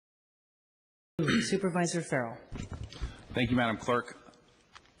Supervisor Farrell. Thank you, Madam Clerk.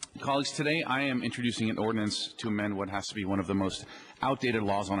 Colleagues, today I am introducing an ordinance to amend what has to be one of the most outdated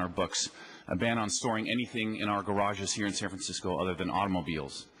laws on our books, a ban on storing anything in our garages here in San Francisco other than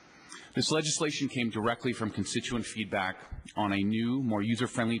automobiles. This legislation came directly from constituent feedback on a new, more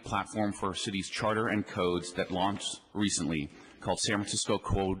user-friendly platform for our city's charter and codes that launched recently called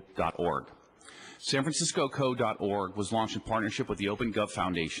SanFranciscoCode.org. SanFranciscoCode.org was launched in partnership with the OpenGov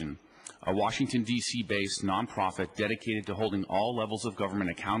Foundation, a Washington, D.C.-based nonprofit dedicated to holding all levels of government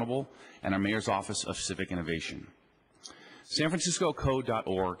accountable, and our Mayor's Office of Civic Innovation.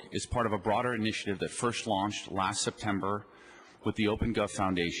 SanFranciscoCode.org is part of a broader initiative that first launched last September with the OpenGov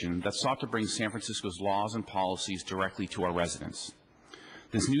Foundation that sought to bring San Francisco's laws and policies directly to our residents.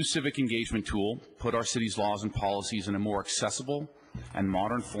 This new civic engagement tool put our city's laws and policies in a more accessible and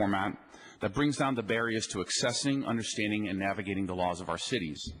modern format that brings down the barriers to accessing, understanding, and navigating the laws of our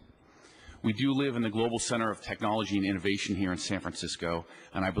cities. We do live in the global center of technology and innovation here in San Francisco,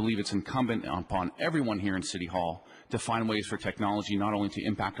 and I believe it's incumbent upon everyone here in City Hall to find ways for technology not only to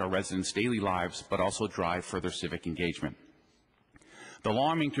impact our residents' daily lives, but also drive further civic engagement. The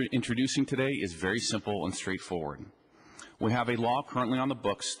law I'm introducing today is very simple and straightforward. We have a law currently on the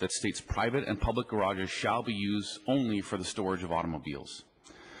books that states private and public garages shall be used only for the storage of automobiles.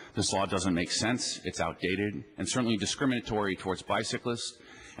 This law doesn't make sense, it's outdated, and certainly discriminatory towards bicyclists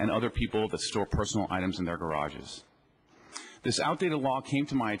and other people that store personal items in their garages. This outdated law came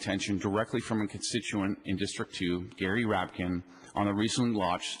to my attention directly from a constituent in District 2, Gary Rabkin, on the recently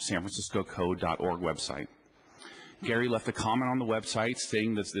launched SanFranciscoCode.org website. Gary left a comment on the website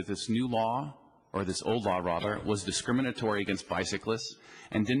stating that this new law, or this old law rather, was discriminatory against bicyclists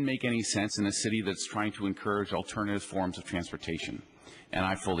and didn't make any sense in a city that's trying to encourage alternative forms of transportation. And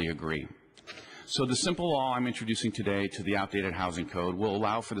I fully agree. So the simple law I'm introducing today to the outdated housing code will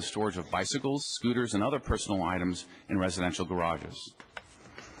allow for the storage of bicycles, scooters, and other personal items in residential garages.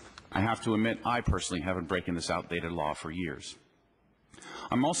 I have to admit, I personally haven't broken this outdated law for years.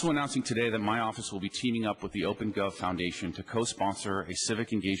 I'm also announcing today that my office will be teaming up with the OpenGov Foundation to co-sponsor a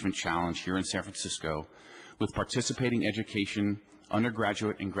civic engagement challenge here in San Francisco with participating education,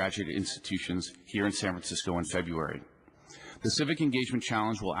 undergraduate, and graduate institutions here in San Francisco in February. The Civic Engagement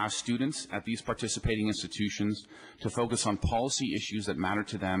Challenge will ask students at these participating institutions to focus on policy issues that matter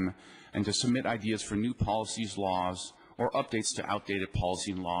to them and to submit ideas for new policies, laws, or updates to outdated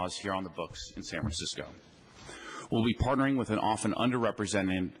policy and laws here on the books in San Francisco. We'll be partnering with an often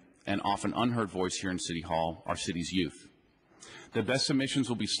underrepresented and often unheard voice here in City Hall, our city's youth. The best submissions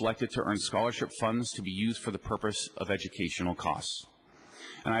will be selected to earn scholarship funds to be used for the purpose of educational costs.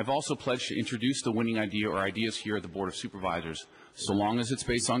 And I've also pledged to introduce the winning idea or ideas here at the Board of Supervisors, so long as it's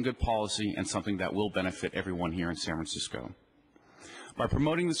based on good policy and something that will benefit everyone here in San Francisco. By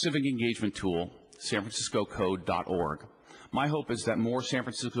promoting the civic engagement tool, SanFranciscoCode.org, my hope is that more San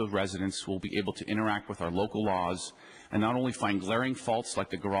Francisco residents will be able to interact with our local laws and not only find glaring faults like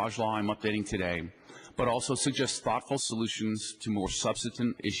the garage law I'm updating today, but also suggest thoughtful solutions to more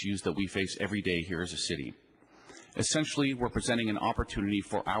substantive issues that we face every day here as a city. Essentially, we're presenting an opportunity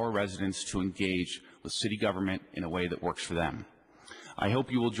for our residents to engage with city government in a way that works for them. I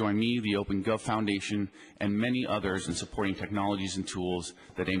hope you will join me, the OpenGov Foundation, and many others in supporting technologies and tools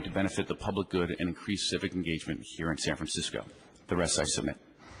that aim to benefit the public good and increase civic engagement here in San Francisco. The rest I submit.